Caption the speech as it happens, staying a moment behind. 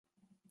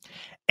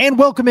And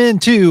welcome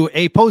into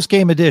a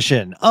post-game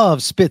edition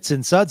of Spits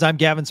and Suds. I'm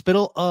Gavin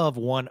Spittle of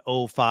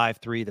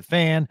 105.3 The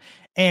Fan.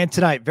 And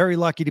tonight, very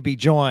lucky to be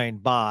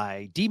joined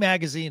by D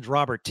Magazine's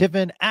Robert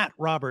Tiffin at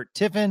Robert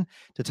Tiffin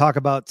to talk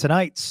about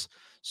tonight's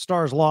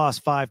Stars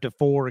loss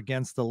 5-4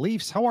 against the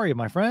Leafs. How are you,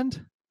 my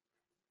friend?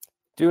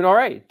 Doing all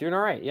right.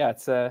 Yeah,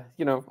 it's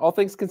all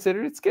things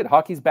considered, it's good.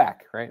 Hockey's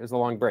back, right? It was a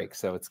long break,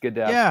 so it's good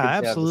to have. Yeah, good to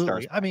have the absolutely.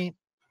 Stars I mean,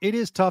 it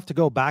is tough to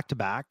go back to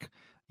back.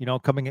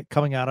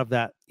 Coming out of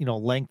that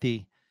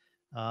lengthy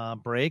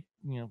break.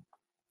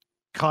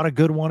 Caught a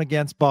good one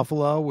against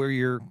Buffalo where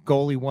your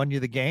goalie won you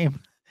the game.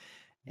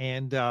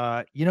 And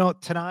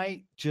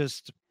tonight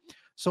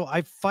so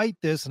I fight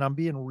this, and I'm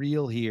being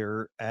real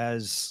here,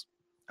 as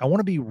I want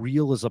to be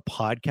real as a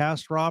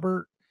podcast,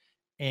 Robert.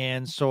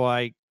 And so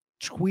I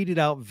tweeted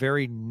out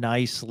very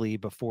nicely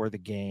before the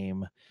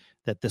game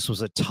that this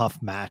was a tough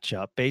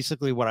matchup.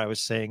 Basically, what I was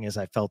saying is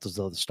I felt as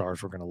though the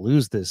Stars were going to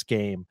lose this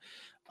game.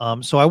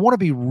 So I want to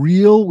be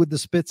real with the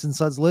Spits and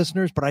Suds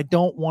listeners, but I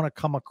don't want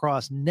to come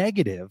across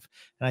negative.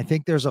 And I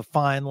think there's a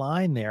fine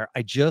line there.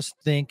 I just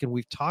think, and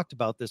we've talked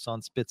about this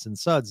on Spits and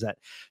Suds, that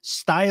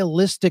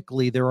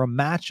stylistically there are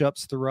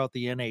matchups throughout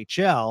the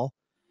NHL,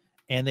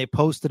 and they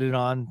posted it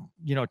on,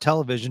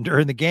 television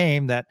during the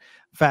game, that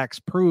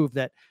facts prove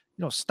that,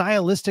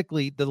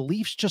 stylistically, the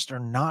Leafs just are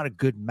not a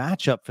good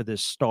matchup for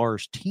this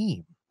Stars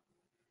team.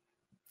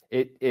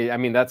 I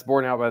mean, that's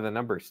borne out by the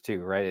numbers too,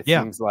 right? It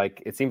seems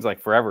like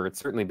forever. It's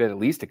certainly been at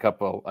least a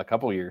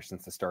couple years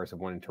since the Stars have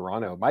won in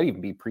Toronto. It might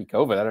even be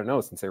pre-COVID. I don't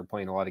know, since they were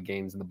playing a lot of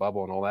games in the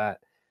bubble and all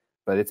that.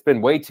 But it's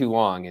been way too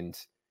long. And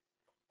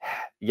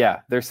yeah,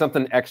 there's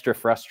something extra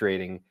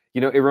frustrating.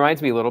 It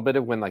reminds me a little bit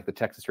of when like the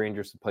Texas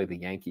Rangers would play the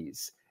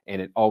Yankees.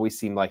 And it always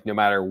seemed like no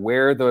matter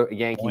where the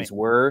Yankees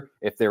were,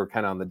 if they were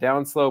kind of on the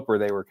downslope or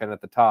they were kind of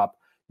at the top,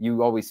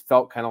 you always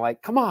felt kind of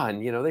like, come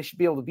on, they should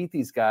be able to beat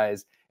these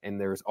guys. And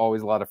there's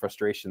always a lot of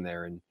frustration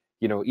there. And,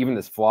 even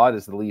as flawed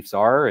as the Leafs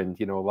are, and,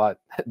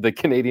 the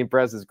Canadian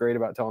press is great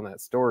about telling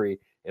that story,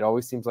 it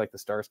always seems like the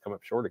Stars come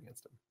up short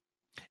against them.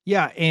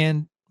 Yeah.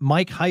 And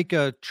Mike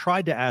Heika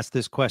tried to ask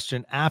this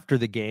question after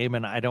the game,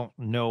 and I don't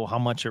know how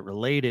much it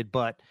related,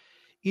 but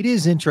it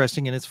is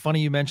interesting. And it's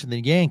funny you mentioned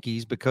the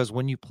Yankees, because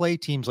when you play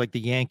teams like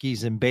the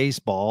Yankees in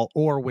baseball,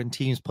 or when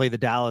teams play the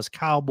Dallas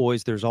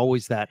Cowboys, there's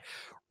always that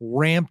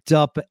ramped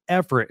up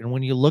effort. And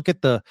when you look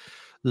at the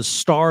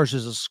Stars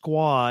as a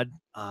squad,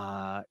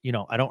 I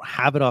don't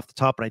have it off the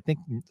top, but I think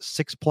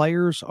 6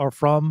 players are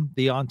from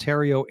the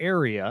Ontario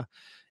area.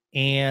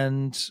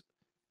 And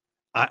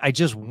I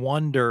just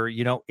wonder,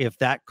 if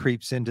that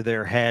creeps into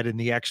their head, and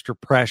the extra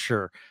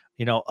pressure,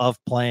 of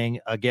playing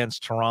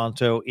against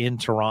Toronto in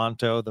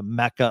Toronto, the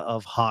mecca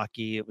of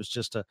hockey. It was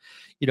just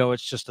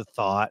it's just a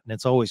thought, and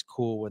it's always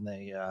cool when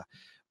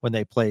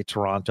they play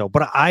Toronto.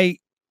 But I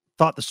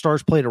thought the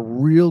Stars played a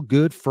real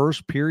good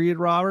first period,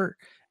 Robert.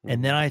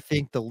 And then I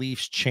think the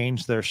Leafs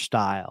changed their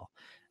style.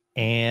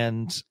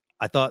 And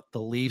I thought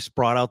the Leafs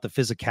brought out the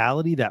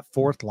physicality. That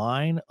fourth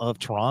line of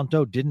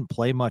Toronto didn't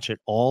play much at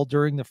all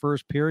during the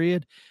first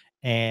period.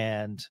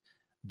 And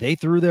they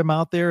threw them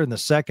out there in the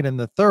second and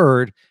the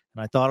third.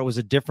 And I thought it was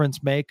a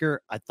difference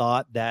maker. I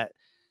thought that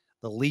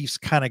the Leafs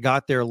kind of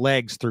got their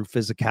legs through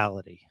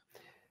physicality.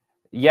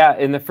 Yeah,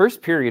 in the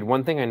first period,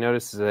 one thing I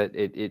noticed is that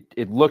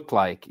it looked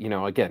like,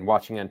 again,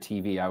 watching on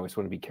TV, I always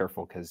want to be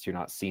careful because you're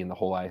not seeing the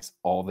whole ice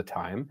all the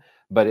time.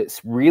 But it's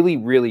really,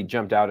 really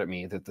jumped out at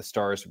me that the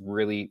Stars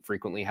really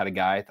frequently had a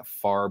guy at the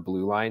far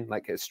blue line,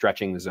 like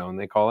stretching the zone,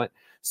 they call it.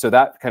 So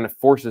that kind of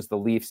forces the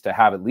Leafs to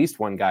have at least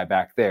one guy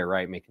back there,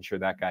 right? Making sure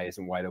that guy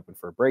isn't wide open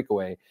for a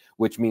breakaway,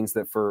 which means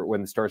that for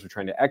when the Stars were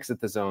trying to exit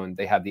the zone,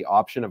 they had the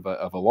option of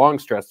a long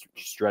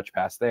stretch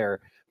pass there.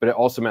 But it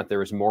also meant there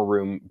was more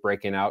room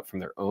breaking out from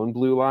their own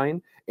blue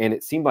line. And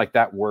it seemed like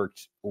that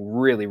worked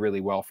really, really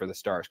well for the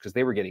Stars, because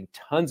they were getting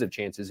tons of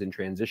chances in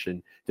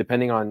transition,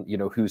 depending on,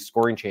 whose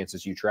scoring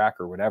chances you track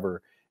or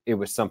whatever. It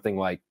was something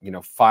like,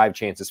 5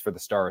 chances for the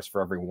Stars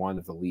for every one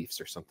of the Leafs,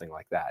 or something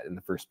like that in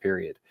the first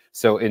period.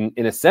 So in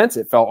a sense,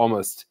 it felt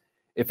almost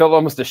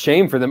a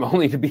shame for them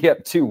only to be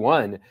up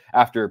 2-1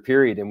 after a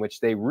period in which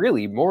they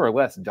really more or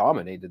less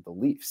dominated the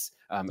Leafs,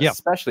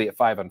 especially at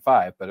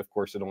 5-on-5. But of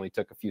course, it only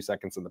took a few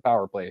seconds in the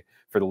power play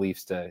for the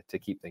Leafs to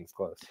keep things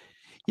close.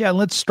 Yeah,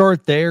 let's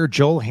start there.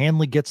 Joel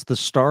Hanley gets the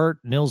start.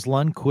 Nils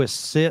Lundkvist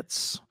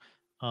sits.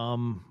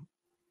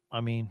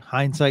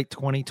 Hindsight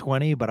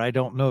 2020, but I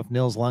don't know if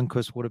Nils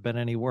Lundkvist would have been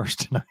any worse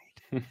tonight.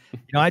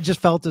 I just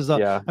felt as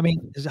though,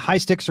 high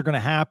sticks are going to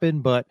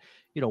happen, but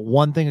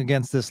one thing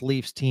against this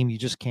Leafs team, you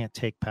just can't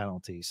take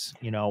penalties,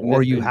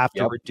 or you have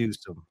to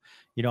reduce them.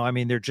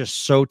 They're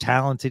just so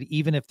talented.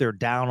 Even if they're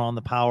down on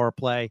the power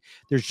play,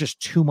 there's just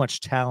too much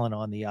talent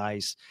on the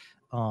ice.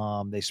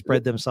 They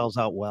spread themselves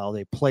out well.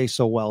 They play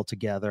so well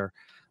together.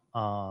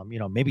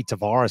 Maybe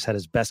Tavares had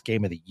his best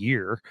game of the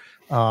year.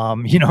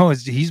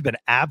 He's been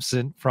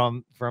absent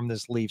from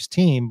this Leafs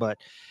team, but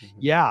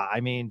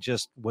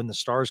just when the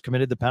Stars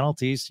committed the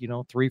penalties,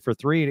 3 for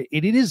 3,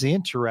 it is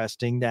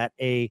interesting that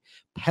a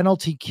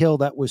penalty kill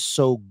that was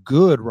so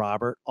good,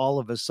 Robert, all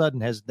of a sudden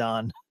has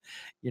done,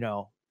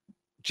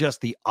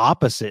 just the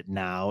opposite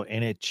now.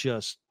 And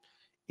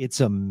it's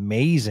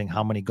amazing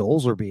how many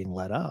goals are being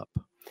let up.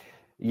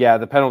 Yeah,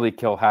 the penalty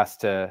kill has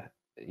to,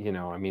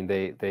 I mean,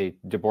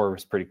 DeBoer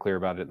was pretty clear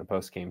about it in the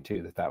post game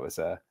too, that was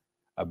a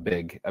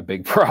big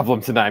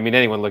problem tonight. I mean,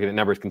 anyone looking at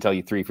numbers can tell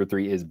you 3 for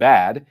 3 is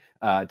bad.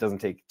 It doesn't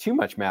take too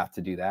much math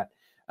to do that.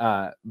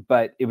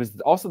 But it was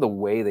also the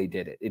way they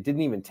did it. It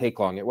didn't even take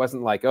long. It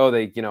wasn't like, oh,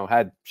 they,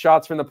 had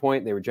shots from the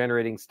point, they were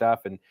generating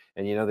stuff and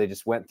they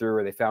just went through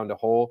or they found a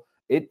hole.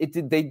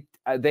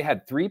 They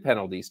had 3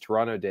 penalties,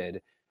 Toronto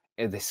did,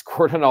 and they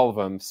scored on all of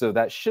them. So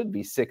that should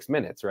be 6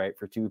 minutes, right?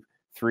 For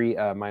 3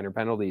 minor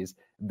penalties.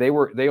 They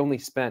only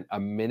spent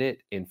 1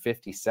 minute and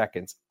 50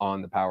 seconds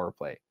on the power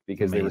play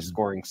because they were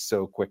scoring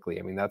so quickly.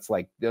 I mean, that's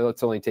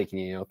only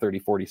taking 30,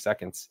 40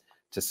 seconds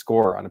to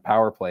score on a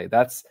power play.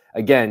 That's,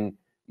 again,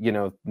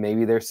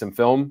 maybe there's some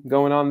film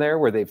going on there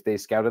where they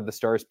scouted the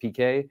Stars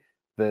PK.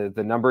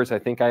 The numbers I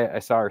think I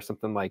saw are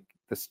something like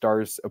the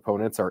Stars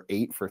opponents are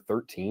 8 for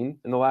 13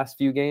 in the last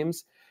few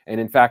games. And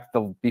in fact,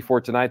 before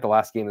tonight, the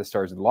last game the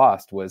Stars had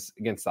lost was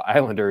against the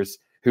Islanders,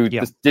 who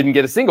just didn't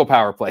get a single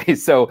power play.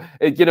 So,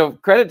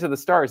 credit to the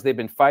Stars. They've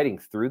been fighting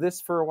through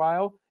this for a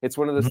while. It's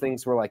one of those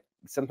things where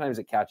sometimes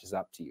it catches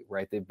up to you,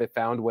 right? They've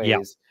found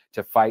ways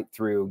to fight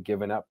through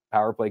giving up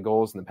power play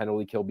goals and the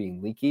penalty kill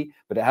being leaky,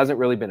 but it hasn't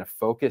really been a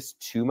focus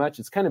too much.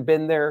 It's kind of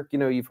been there,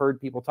 you've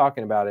heard people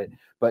talking about it,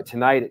 but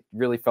tonight it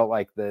really felt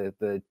like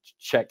the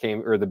check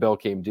came, or the bill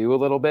came due a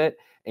little bit,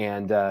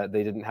 and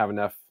they didn't have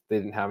enough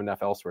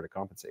elsewhere to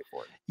compensate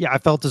for it. Yeah, I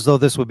felt as though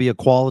this would be a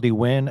quality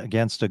win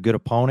against a good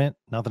opponent.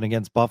 Nothing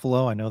against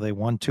Buffalo. I know they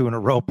won 2 in a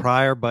row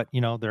prior, but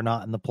they're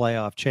not in the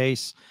playoff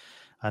chase,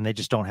 and they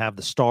just don't have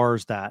the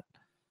stars that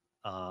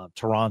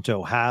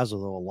Toronto has,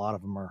 although a lot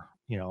of them are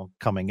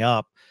coming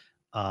up.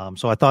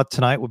 So I thought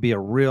tonight would be a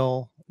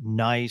real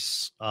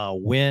nice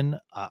win.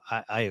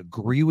 I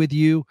agree with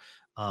you.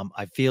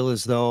 I feel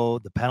as though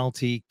the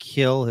penalty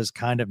kill has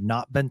kind of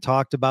not been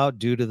talked about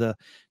due to the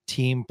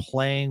team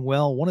playing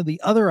well. One of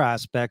the other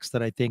aspects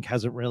that I think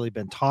hasn't really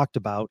been talked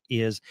about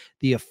is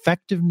the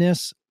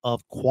effectiveness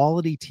of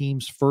quality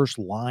teams' first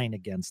line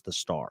against the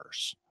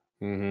Stars.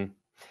 Mm-hmm.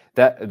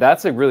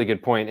 That's a really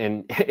good point.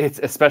 And it's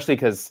especially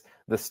because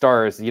the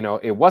Stars,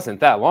 it wasn't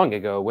that long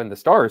ago when the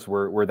Stars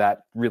were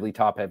that really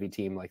top heavy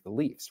team like the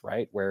Leafs,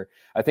 right? Where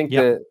I think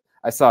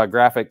I saw a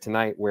graphic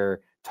tonight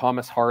where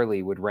Thomas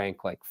Harley would rank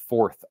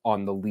 4th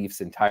on the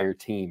Leafs entire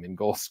team in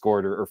goals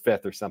scored, or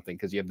 5th or something,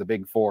 because you have the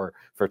big 4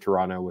 for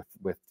Toronto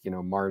with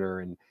Marner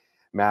and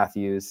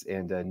Matthews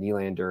and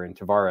Nylander and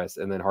Tavares,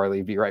 and then Harley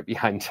would be right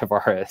behind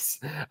Tavares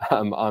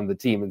on the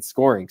team in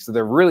scoring. So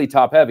they're really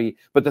top heavy,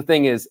 but the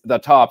thing is, the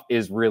top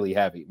is really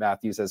heavy.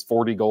 Matthews has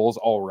 40 goals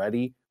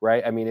already,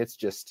 right? I mean, it's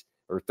just,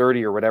 or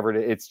 30 or whatever,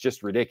 it's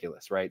just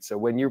ridiculous, right? So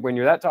when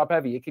you're that top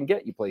heavy, it can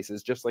get you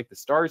places, just like the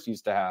Stars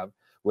used to have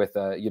with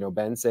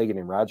Ben Sagan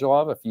and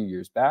Radulov a few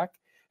years back,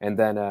 and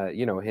then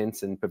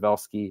Hintz and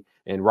Pavelski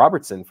and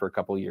Robertson for a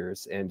couple of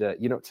years. And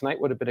tonight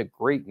would have been a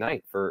great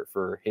night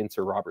for Hintz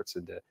or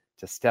Robertson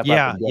to step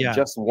up and get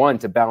just one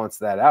to balance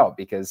that out,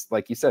 because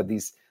like you said,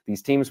 these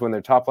teams, when their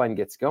top line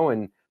gets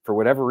going, for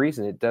whatever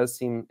reason, it does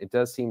seem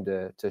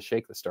to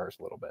shake the Stars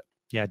a little bit.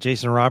 Yeah,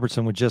 Jason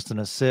Robertson with just an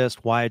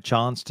assist, Wyatt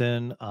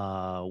Johnston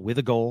with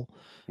a goal,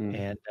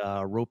 and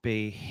Rope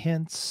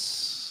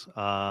Hintz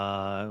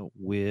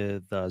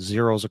with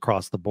zeros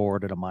across the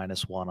board and a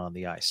 -1 on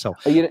the ice. So,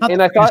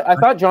 and I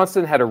thought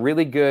Johnston had a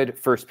really good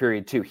first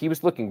period too. He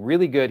was looking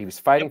really good. He was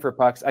fighting for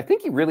pucks. I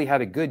think he really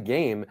had a good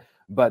game.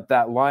 But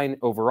that line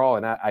overall,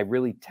 and I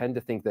really tend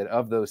to think that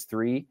of those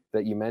 3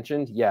 that you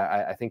mentioned,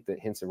 I think that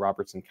Hintz and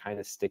Robertson kind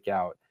of stick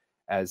out,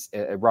 as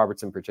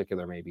Robertson in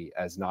particular, maybe,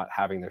 as not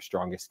having their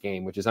strongest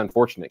game, which is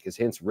unfortunate because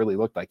Hintz really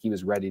looked like he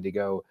was ready to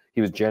go.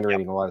 He was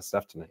generating a lot of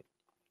stuff tonight.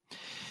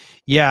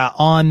 Yeah,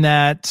 on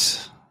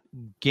that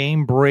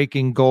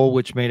game-breaking goal,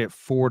 which made it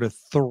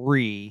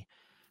 4-3,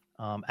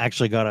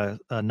 actually got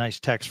a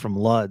nice text from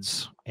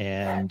Luds,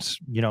 and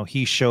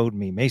he showed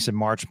me Mason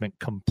Marchment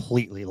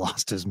completely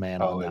lost his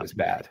man. Oh, it was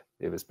bad.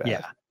 It was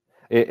bad.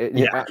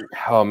 Yeah.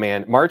 Oh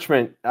man,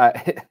 Marchment.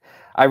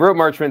 I wrote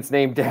Marchment's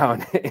name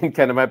down in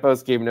kind of my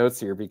post-game notes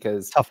here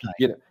because tough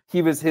night.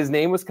 His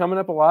name was coming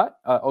up a lot.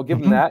 I'll give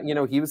him that.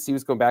 He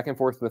was going back and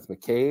forth with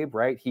McCabe,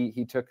 right?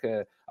 He took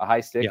a high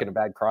stick and a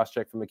bad cross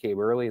check from McCabe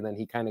early, and then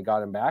he kind of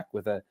got him back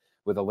with a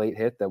late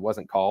hit that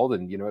wasn't called,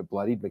 and it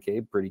bloodied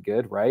McCabe pretty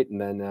good, right?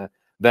 And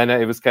then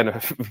it was kind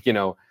of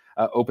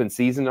open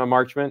season on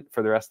Marchment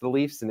for the rest of the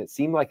Leafs, and it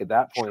seemed like at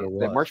that point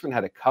that Marchment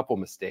had a couple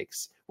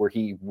mistakes where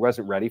he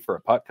wasn't ready for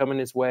a puck coming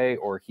his way,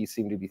 or he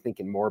seemed to be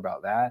thinking more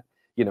about that.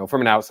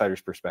 From an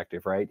outsider's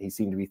perspective, right? He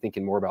seemed to be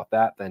thinking more about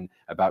that than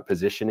about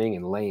positioning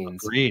and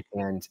lanes. Agreed.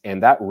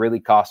 And that really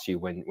costs you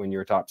when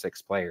you're a top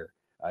 6 player.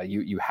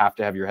 You have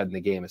to have your head in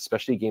the game,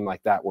 especially a game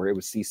like that where it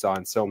was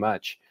seesawing so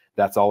much.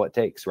 That's all it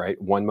takes, right?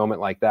 One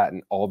moment like that,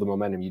 and all the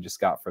momentum you just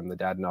got from the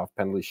Dadonov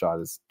penalty shot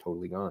is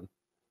totally gone.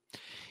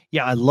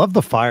 Yeah, I love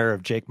the fire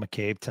of Jake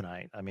McCabe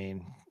tonight. I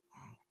mean,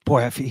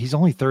 Boy, he's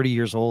only 30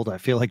 years old. I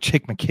feel like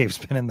Jake McCabe's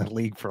been in the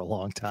league for a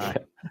long time.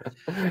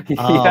 He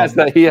has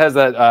that. He has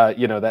that.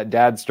 That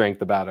dad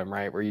strength about him,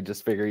 right? Where you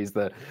just figure he's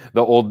the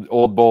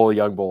old bull,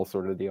 young bull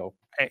sort of deal.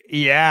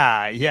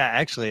 Yeah.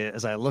 Actually,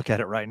 as I look at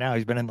it right now,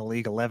 he's been in the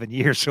league 11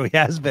 years, so he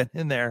has been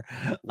in there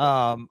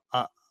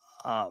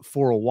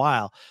for a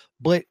while.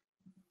 But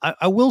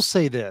I will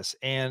say this,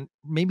 and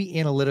maybe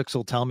analytics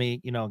will tell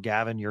me,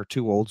 Gavin, you're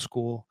too old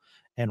school.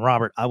 And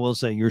Robert, I will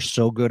say you're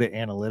so good at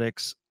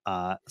analytics.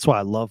 That's why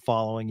I love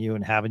following you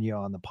and having you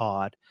on the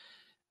pod.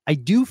 I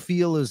do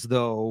feel as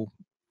though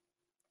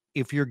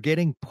if you're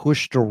getting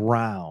pushed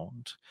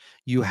around,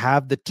 you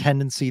have the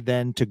tendency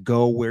then to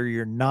go where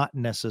you're not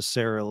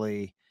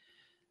necessarily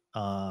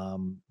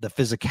the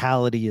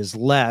physicality is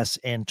less.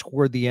 And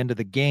toward the end of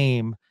the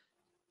game,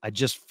 I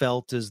just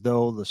felt as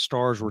though the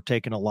Stars were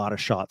taking a lot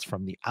of shots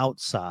from the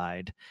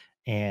outside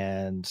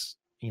and,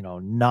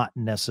 not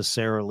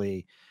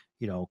necessarily,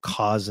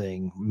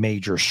 causing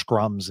major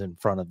scrums in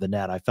front of the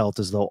net. I felt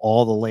as though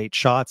all the late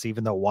shots,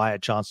 even though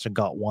Wyatt Johnston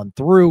got one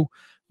through,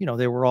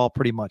 they were all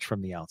pretty much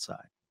from the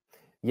outside.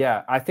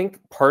 Yeah, I think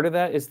part of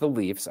that is the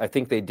Leafs. I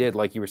think they did,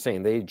 like you were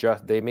saying,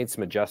 they made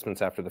some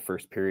adjustments after the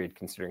first period,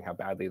 considering how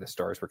badly the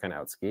Stars were kind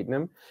of outskating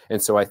them.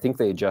 And so I think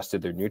they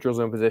adjusted their neutral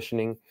zone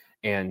positioning.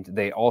 And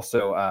they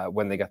also,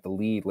 when they got the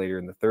lead later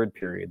in the third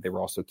period, they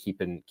were also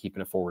keeping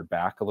it forward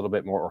back a little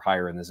bit more or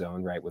higher in the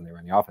zone, right, when they were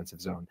in the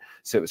offensive zone.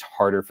 So it was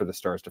harder for the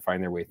Stars to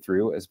find their way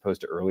through, as opposed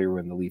to earlier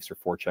when the Leafs were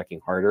forechecking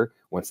harder.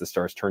 Once the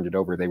Stars turned it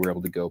over, they were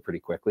able to go pretty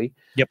quickly.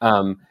 Yep.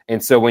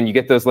 And so when you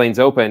get those lanes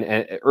open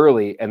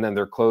early and then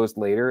they're closed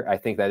later, I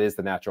think that is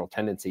the natural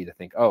tendency to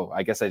think, oh,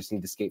 I guess I just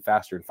need to skate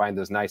faster and find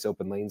those nice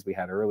open lanes we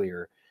had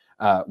earlier.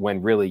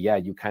 When really,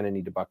 you kind of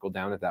need to buckle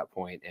down at that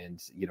point and,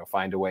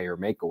 find a way or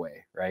make a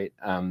way. Right.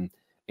 And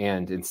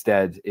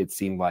instead it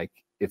seemed like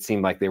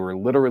they were a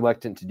little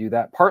reluctant to do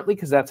that, partly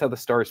because that's how the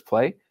Stars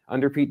play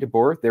under Pete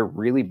DeBoer. They're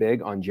really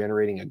big on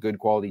generating a good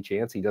quality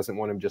chance. He doesn't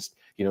want him just,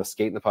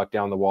 skating the puck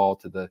down the wall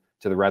to the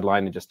red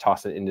line and just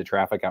toss it into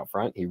traffic out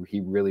front.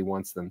 He really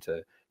wants them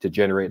to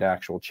generate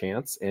actual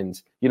chance. And,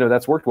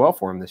 that's worked well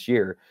for him this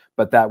year,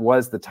 but that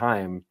was the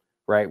time,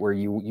 right, where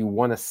you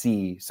want to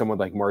see someone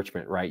like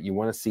Marchment, right? You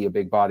want to see a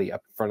big body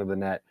up in front of the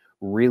net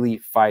really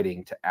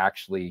fighting to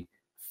actually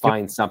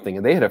find something.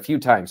 And they had a few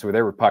times where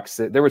there were pucks.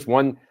 There was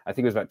one, I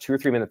think it was about 2 or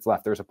 3 minutes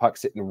left. There was a puck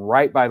sitting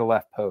right by the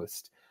left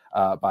post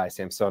by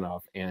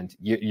Samsonov, and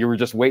you were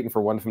just waiting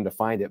for one of them to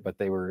find it, but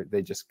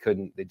they just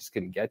couldn't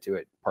get to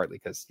it, partly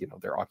because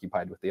they're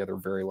occupied with the other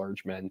very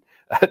large men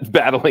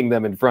battling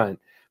them in front.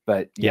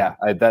 But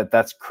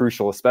that's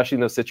crucial, especially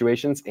in those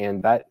situations,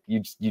 and that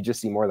you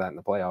just see more of that in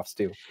the playoffs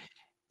too.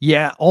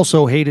 Yeah,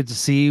 also hated to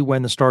see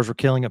when the Stars were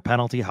killing a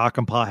penalty.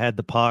 Hakanpää had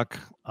the puck.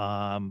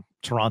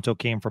 Toronto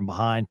came from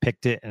behind,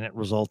 picked it, and it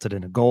resulted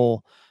in a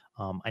goal.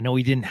 I know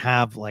he didn't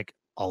have like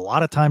a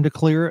lot of time to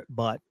clear it,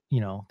 but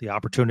the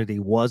opportunity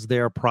was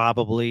there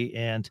probably.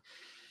 And,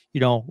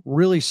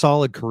 really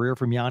solid career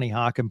from Yanni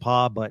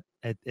Hakanpää. But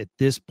at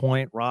this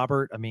point,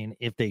 Robert, I mean,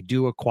 if they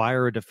do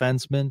acquire a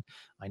defenseman,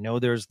 I know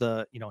there's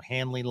the,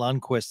 Hanley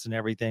Lundqvist and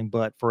everything,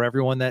 but for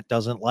everyone that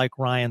doesn't like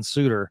Ryan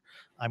Suter,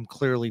 I'm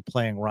clearly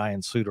playing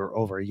Ryan Suter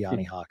over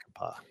Yanni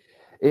Hakanpää.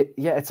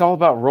 It's all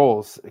about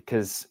roles,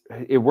 because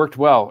it worked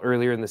well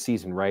earlier in the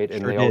season, right?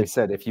 And they always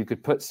said if you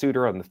could put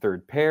Suter on the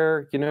third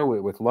pair,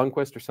 with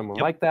Lundqvist or someone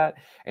like that,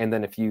 and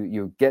then if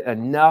you get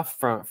enough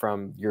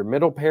from your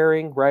middle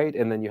pairing, right,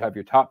 and then you have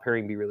your top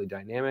pairing be really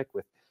dynamic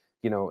with,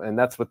 and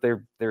that's what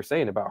they're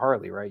saying about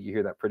Harley, right? You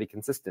hear that pretty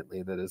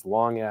consistently, that as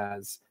long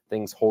as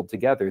things hold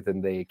together,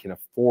 then they can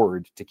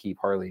afford to keep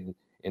Harley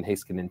and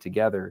Heiskanen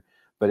together.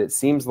 But it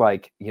seems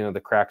like,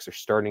 the cracks are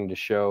starting to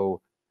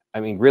show. I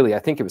mean, really, I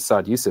think it was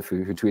Saad Youssef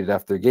who tweeted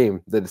after the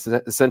game that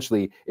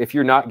essentially, if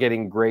you're not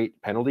getting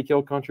great penalty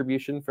kill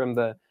contribution from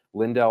the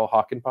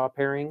Lindell-Hakanpää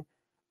pairing,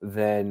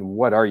 then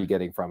what are you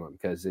getting from them?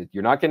 Because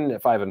you're not getting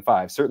it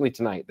 5-on-5. Certainly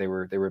tonight, they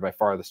were by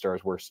far the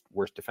Stars' worst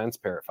defense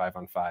pair at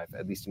 5-on-5,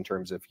 at least in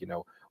terms of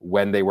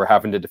when they were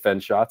having to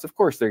defend shots. Of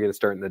course, they're going to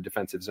start in the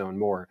defensive zone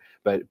more,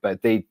 but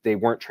they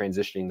weren't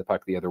transitioning the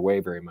puck the other way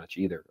very much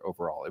either.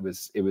 Overall, it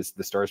was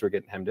the Stars were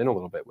getting hemmed in a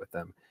little bit with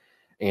them,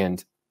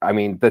 and I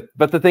mean, but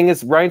the thing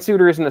is, Ryan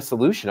Suter isn't a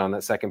solution on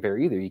that second pair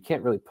either. You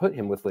can't really put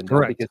him with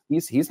Lindell because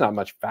he's not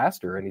much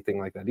faster or anything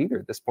like that either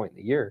at this point in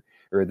the year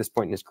or at this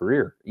point in his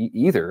career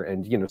either.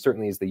 And,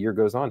 certainly as the year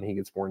goes on, he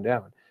gets worn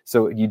down.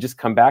 So you just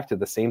come back to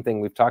the same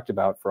thing we've talked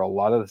about for a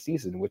lot of the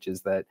season, which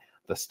is that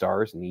the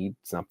Stars need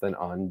something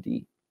on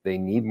D. They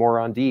need more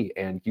on D,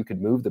 and you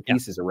could move the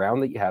pieces around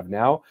that you have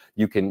now.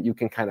 You can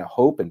kind of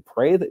hope and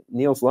pray that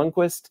Niels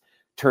Lundqvist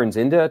turns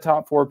into a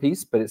top 4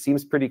 piece, but it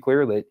seems pretty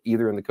clear that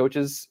either in the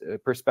coach's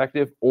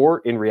perspective or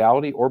in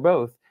reality or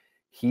both,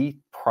 he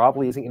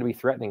probably isn't going to be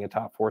threatening a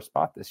top 4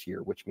 spot this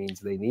year, which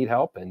means they need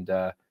help. And,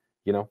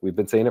 we've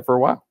been saying it for a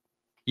while.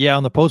 Yeah,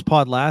 on the post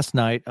pod last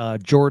night,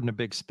 Jordan, a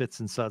big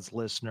Spits and Suds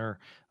listener,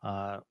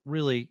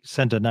 really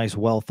sent a nice,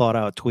 well thought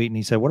out tweet. And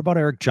he said, what about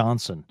Eric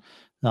Johnson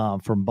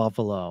from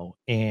Buffalo?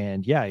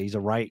 And yeah, he's a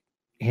right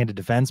right-handed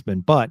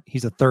defenseman, but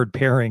he's a third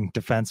pairing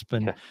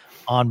defenseman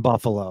on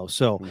Buffalo.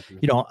 So,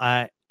 you know,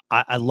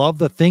 I love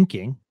the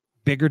thinking,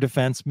 bigger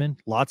defenseman,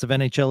 lots of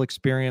NHL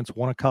experience,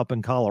 won a cup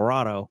in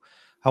Colorado.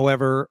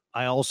 However,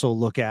 I also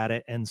look at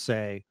it and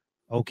say,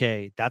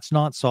 okay, that's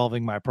not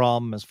solving my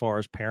problem as far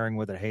as pairing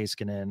with a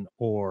Heiskanen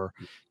or,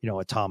 you know,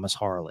 a Thomas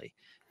Harley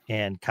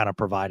and kind of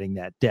providing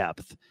that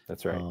depth.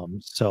 That's right.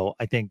 So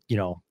I think, you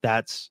know,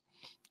 that's,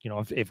 you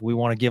know, if we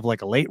want to give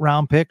like a late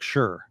round pick,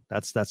 sure,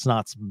 that's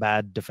not some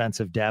bad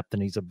defensive depth,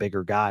 and he's a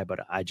bigger guy, but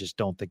I just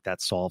don't think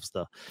that solves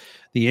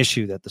the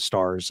issue that the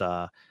Stars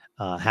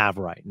have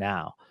right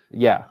now.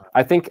 Yeah,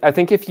 I think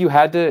if you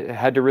had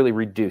to really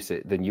reduce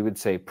it, then you would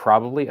say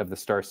probably of the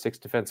Stars 6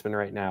 defensemen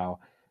right now,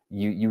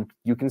 you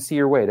can see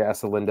your way to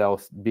Esa Lindell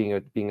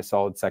being a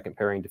solid second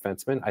pairing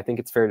defenseman. I think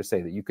it's fair to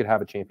say that you could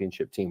have a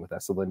championship team with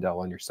Esa Lindell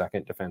on your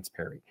second defense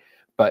pairing,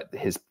 but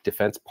his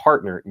defense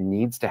partner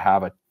needs to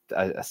have a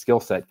skill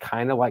set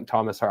kind of like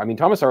Thomas Harley. I mean,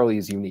 Thomas Harley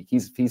is unique.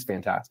 He's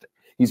fantastic.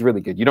 He's really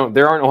good.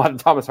 There aren't a lot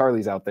of Thomas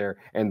Harleys out there,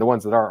 and the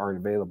ones that aren't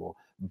available.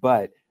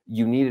 But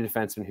you need a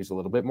defenseman who's a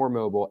little bit more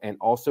mobile and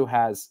also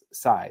has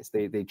size.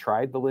 They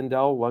tried the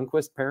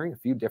Lindell-Lundqvist pairing a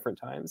few different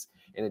times,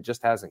 and it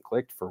just hasn't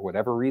clicked for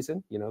whatever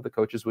reason. You know, the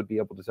coaches would be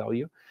able to tell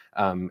you.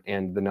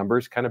 And the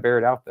numbers kind of bear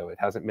it out, though. It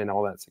hasn't been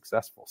all that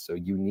successful. So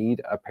you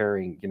need a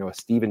pairing, you know, a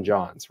Stephen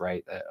Johns,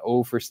 right?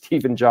 For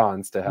Stephen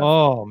Johns to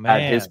have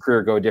had his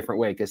career go a different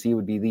way, because he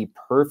would be the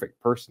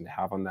perfect person to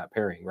have on that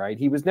pairing, right?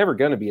 He was never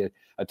going to be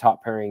a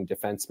top pairing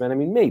defenseman. I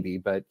mean, maybe,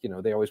 but, you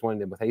know, they always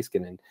wanted him with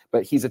Heiskanen.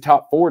 But he's a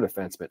top 4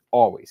 defenseman,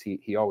 always.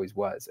 He always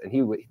was.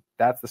 And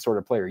that's the sort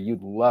of player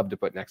you'd love to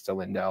put next to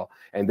Lindell,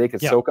 and they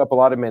could soak up a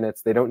lot of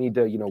minutes. They don't need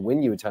to, you know,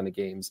 win you a ton of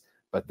games,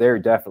 but they're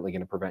definitely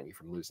going to prevent you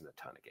from losing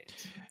a ton of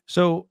games.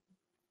 So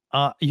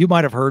you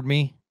might have heard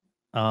me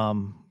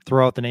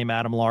throw out the name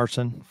Adam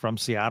Larson from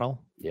Seattle.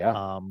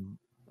 Yeah.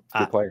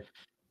 Good player.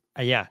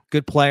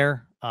 Good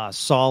player,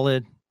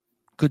 solid,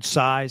 good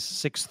size,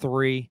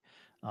 6'3",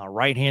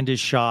 right-handed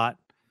shot,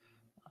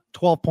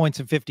 12 points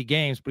in 50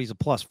 games, but he's a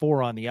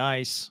 +4 on the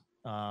ice.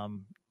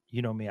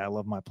 You know me, I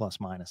love my plus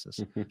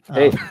minuses.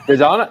 Hey,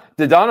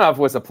 Dadonov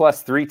was a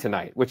 +3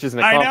 tonight, which is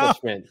an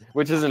accomplishment.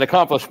 Which is an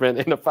accomplishment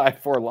in a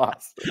 5-4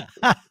 loss.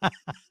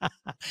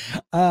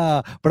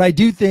 But I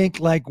do think,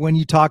 like, when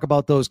you talk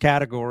about those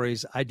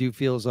categories, I do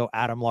feel as though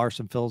Adam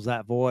Larson fills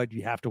that void.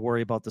 You have to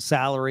worry about the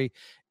salary,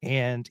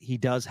 and he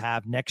does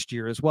have next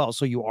year as well.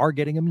 So you are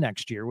getting him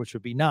next year, which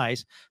would be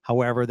nice.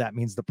 However, that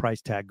means the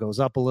price tag goes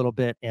up a little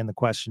bit. And the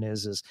question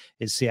is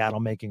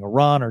Seattle making a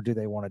run, or do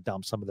they want to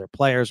dump some of their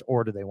players,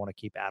 or do they want to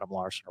keep Adam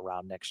Larson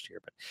around next year?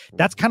 But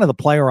that's kind of the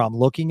player I'm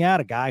looking at,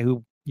 a guy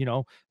who, you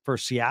know, for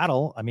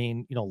Seattle, I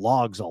mean, you know,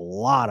 logs a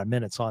lot of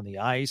minutes on the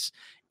ice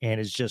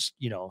and is just,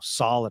 you know,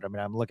 solid. I mean,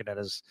 I'm looking at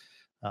his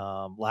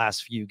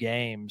last few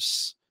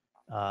games.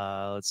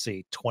 Let's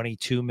see,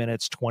 22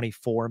 minutes,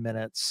 24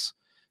 minutes,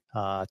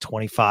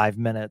 25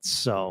 minutes.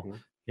 So,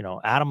 you know,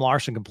 Adam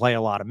Larson can play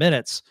a lot of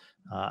minutes.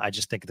 I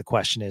just think the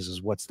question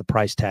is what's the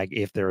price tag,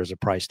 if there is a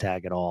price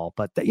tag at all.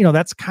 But, you know,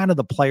 that's kind of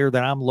the player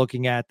that I'm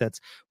looking at that's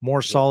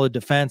more solid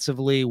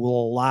defensively,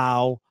 will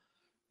allow,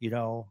 you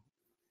know,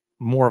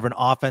 more of an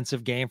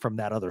offensive game from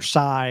that other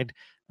side,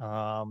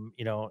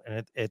 you know,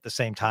 and at the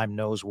same time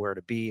knows where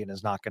to be and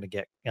is not going to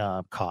get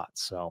caught.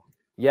 So,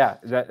 yeah,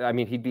 I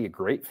mean, he'd be a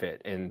great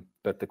fit.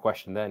 But the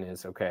question then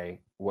is, okay,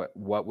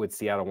 what would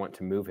Seattle want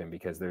to move him?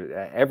 Because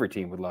every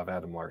team would love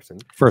Adam Larson.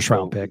 First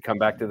round pick. Come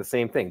back to the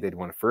same thing. They'd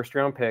want a first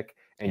round pick,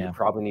 and you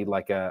probably need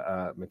like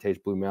a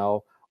Matej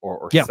Blumel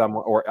or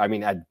someone, or I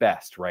mean, at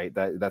best, right?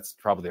 That's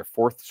probably their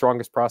 4th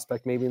strongest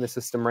prospect maybe in the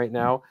system right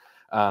now.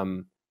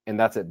 And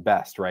that's at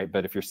best, right?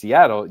 But if you're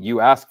Seattle,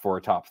 you ask for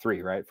a top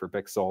 3, right? For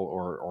Bixel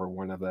or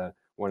one of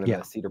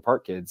the Cedar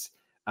Park kids.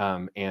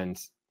 And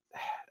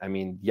I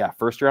mean,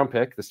 first round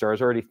pick. The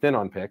Stars are already thin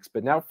on picks,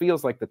 but now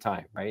feels like the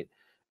time, right?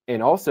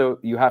 And also,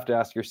 you have to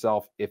ask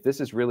yourself if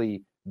this is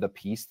really the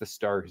piece the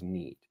Stars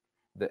need.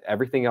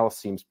 Everything else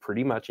seems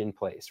pretty much in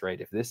place, right?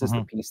 If this is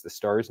the piece the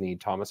Stars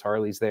need, Thomas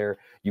Harley's there.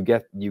 You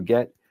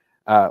get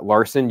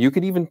Larson. You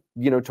could even,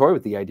 you know, toy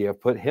with the idea of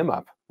put him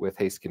up with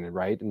Heiskanen,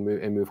 right,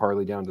 and move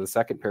Harley down to the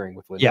second pairing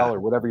with Lindell or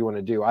whatever you want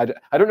to do. I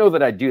don't know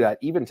that I'd do that.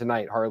 Even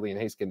tonight, Harley and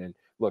Heiskanen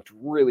looked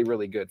really,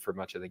 really good for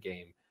much of the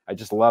game. I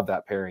just love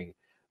that pairing.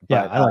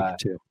 But, I like it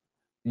too.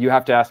 You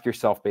have to ask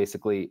yourself,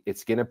 basically,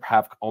 it's going to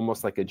have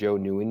almost like a Joe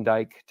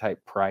Nieuwendyk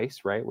type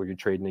price, right? Where you're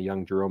trading a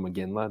young Jerome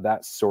McGinley.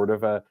 That's sort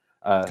of a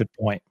good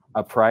point.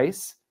 A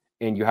price.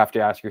 And you have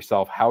to ask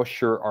yourself, how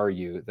sure are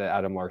you that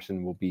Adam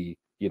Larson will be,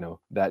 you know,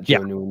 that Joe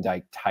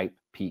Nieuwendyk type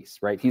piece,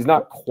 right? He's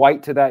not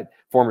quite to that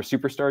former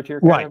superstar tier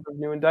kind of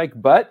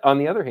Nieuwendyk, but on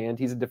the other hand,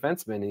 he's a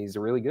defenseman and he's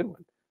a really good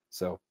one.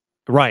 So,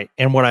 right.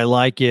 And what I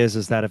like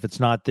is that if it's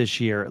not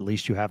this year, at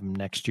least you have him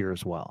next year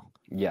as well.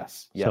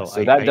 Yes.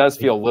 So that does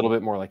feel a little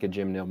bit more like a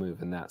Jim Nill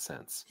move in that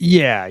sense.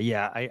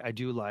 Yeah. I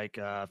do like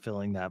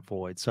filling that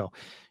void. So,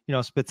 you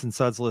know, Spits and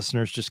Suds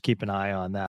listeners, just keep an eye on that.